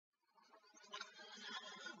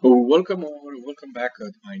Welcome or welcome back.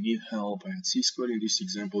 I need help at C-square. In this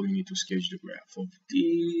example, you need to sketch the graph of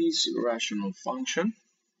this rational function.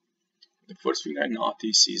 The first thing I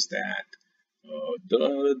notice is that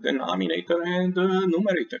the denominator and the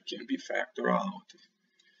numerator can be factored out.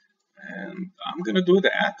 And I'm going to do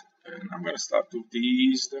that. And I'm going to start with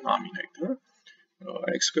this denominator.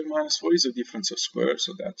 X squared minus 4 is a difference of squares,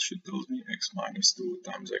 so that should tell me x minus 2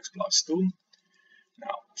 times x plus 2.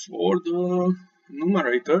 Now, for the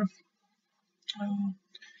numerator,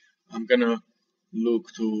 I'm gonna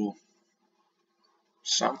look to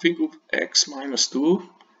something with x minus 2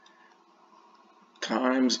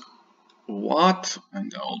 times what,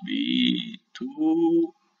 and that will be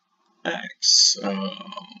 2x.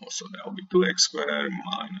 So that will be 2x squared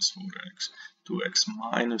minus 4x, 2x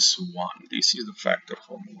minus 1. This is the factor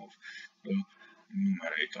form of the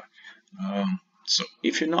numerator. So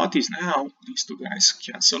if you notice now, these two guys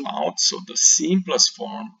cancel out, so the simplest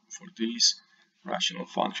form for this rational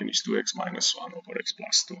function is 2x minus 1 over x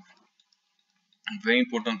plus 2. Very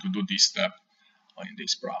important to do this step in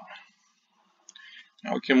this problem.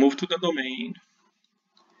 Now we can move to the domain.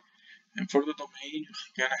 And for the domain,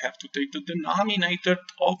 you're going to have to take the denominator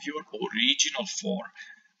of your original form.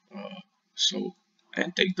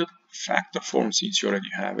 And take the factor form since you already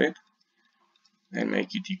have it. And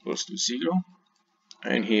make it equals to 0.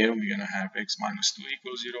 And here we're going to have x minus 2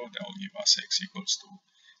 equals 0. That will give us x equals 2.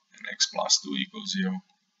 And x plus 2 equals 0.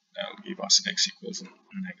 That will give us x equals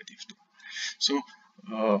negative 2. So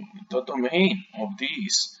the domain of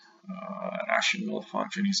this rational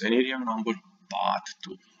function is any real number but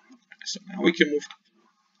 2. So now we can move to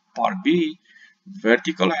part B,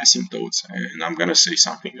 vertical asymptotes, and I'm going to say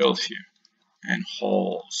something else here, and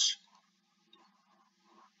holes.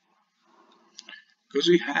 Because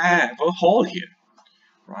we have a hole here,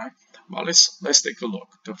 right? Well, let's take a look.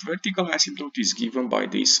 The vertical asymptote is given by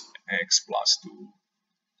this x plus 2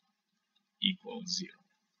 equals 0.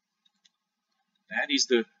 That is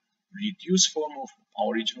the reduced form of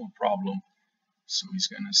our original problem. So it's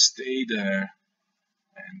going to stay there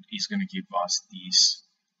and it's going to give us this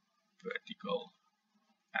vertical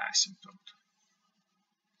asymptote.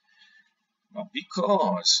 But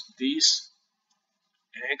because this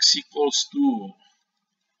x equals 2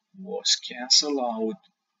 was cancelled out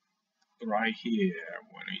right here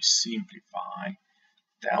when we simplify,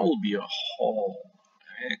 that will be a hole.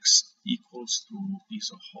 X equals 2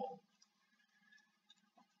 is a hole.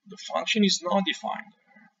 The function is not defined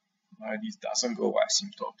there, but it doesn't go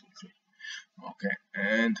asymptotically. Okay,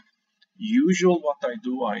 and usual what I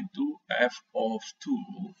do f of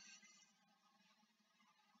 2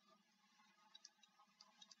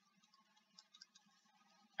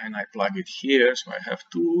 and I plug it here, so I have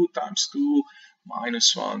 2 times 2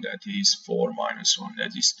 minus 1, that is 4 minus 1,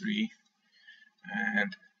 that is 3,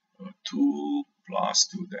 and 2 plus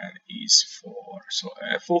 2, that is 4. So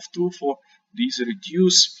f of 2 for this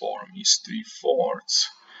reduced form is 3/4.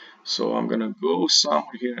 So I'm gonna go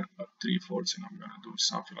somewhere here at 3/4, and I'm gonna do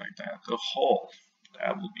something like that. A hole,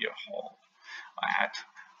 that will be a hole. I had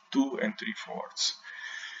 2 and 3/4.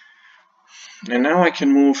 And now I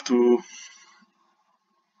can move to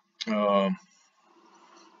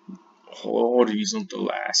horizontal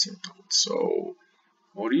asymptotes. So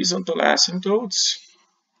horizontal asymptotes,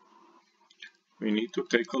 we need to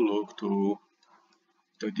take a look to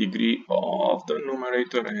the degree of the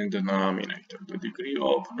numerator and denominator. The degree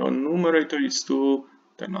of the numerator is 2,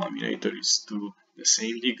 denominator is 2, the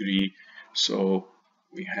same degree. So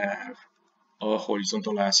we have a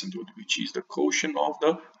horizontal asymptote, which is the quotient of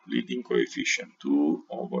the leading coefficient, 2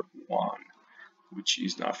 over 1, which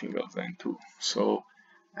is nothing else than 2. So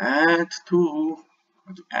at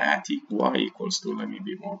y equals 2, let me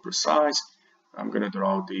be more precise, I'm going to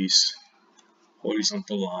draw this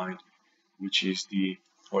horizontal line, which is the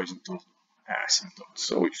horizontal asymptote.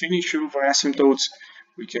 So we finish with asymptotes.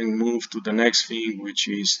 We can move to the next thing, which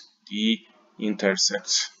is the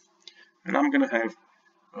intercepts. And I'm going to have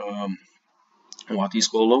what is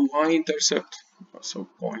called a y-intercept. So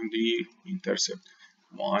point D intercept,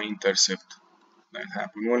 y-intercept that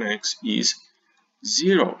happen when x is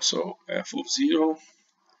 0. So f of 0,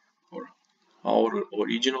 or our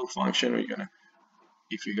original function,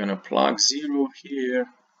 if you're gonna plug 0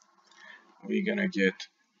 here, we're gonna get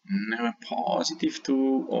positive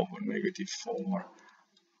 2 over negative 4,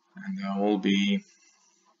 and that will be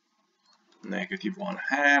negative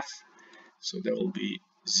 1/2. So that will be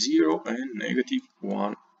 0 and negative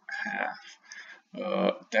 1/2.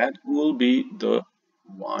 That will be the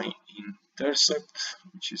y-intercept,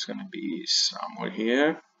 which is going to be somewhere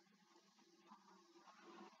here.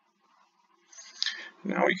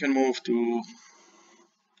 Now we can move to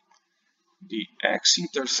the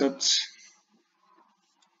x-intercepts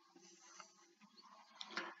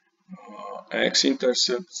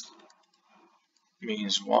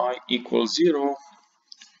means y equals 0,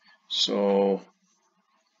 so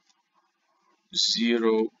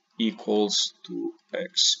 0 equals to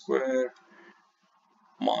x squared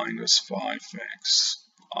minus 5x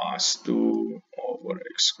plus 2 over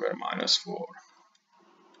x squared minus 4.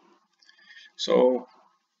 So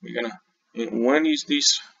we're gonna, when is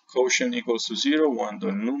this quotient equals to 0? When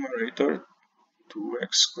the numerator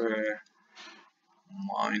 2x squared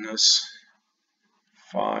minus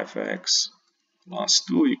 5x plus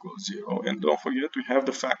 2 equals 0. And don't forget we have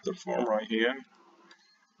the factor form right here.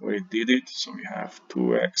 We did it, so we have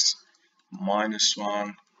 2x minus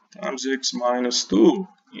 1 times x minus 2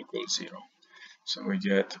 equals 0. So we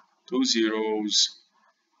get 2 zeros,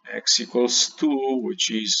 x equals 2, which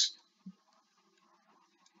is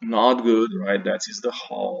not good, right? That is the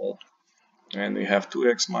whole. And we have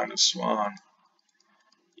 2x minus 1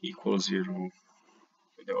 equals 0.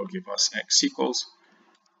 That will give us x equals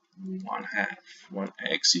 1/2. When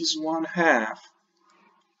x is 1/2,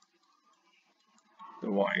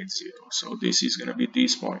 the y is 0. So this is going to be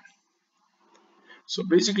this point. So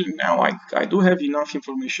basically now I do have enough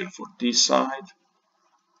information for this side.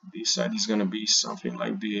 This side is going to be something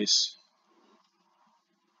like this.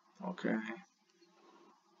 Okay.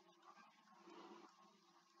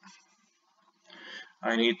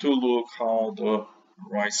 I need to look how the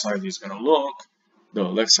right side is going to look. The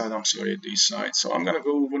left side, I'm sorry, this side. So I'm going to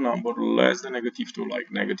go with a number less than -2, like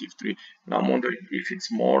 -3. And I'm wondering if it's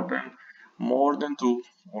more than 2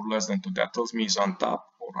 or less than 2. That tells me it's on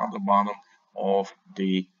top or on the bottom of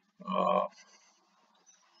the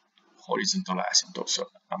horizontal asymptote. So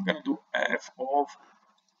I'm going to do f of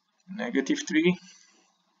 -3,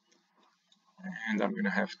 and I'm going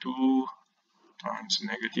to have 2 times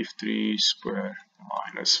 -3 squared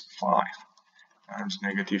minus 5 times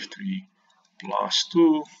 -3 plus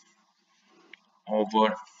 2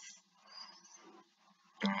 over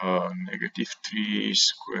 -3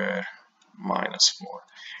 squared minus 4.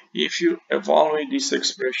 If you evaluate this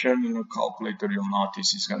expression in a calculator, you'll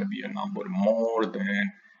notice it's going to be a number more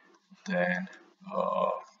than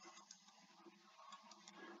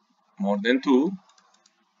 2.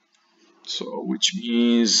 So which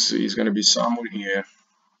means it's going to be somewhere here,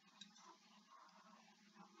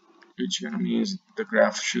 which means the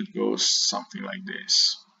graph should go something like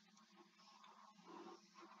this.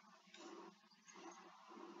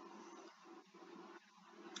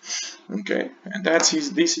 Okay, and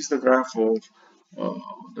this is the graph of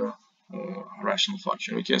the rational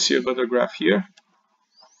function. We can see a better graph here.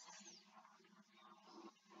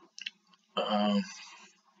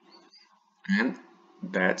 And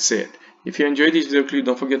that's it. If you enjoyed this video,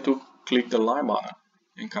 don't forget to click the like button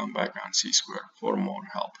and come back on C-Square for more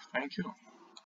help. Thank you.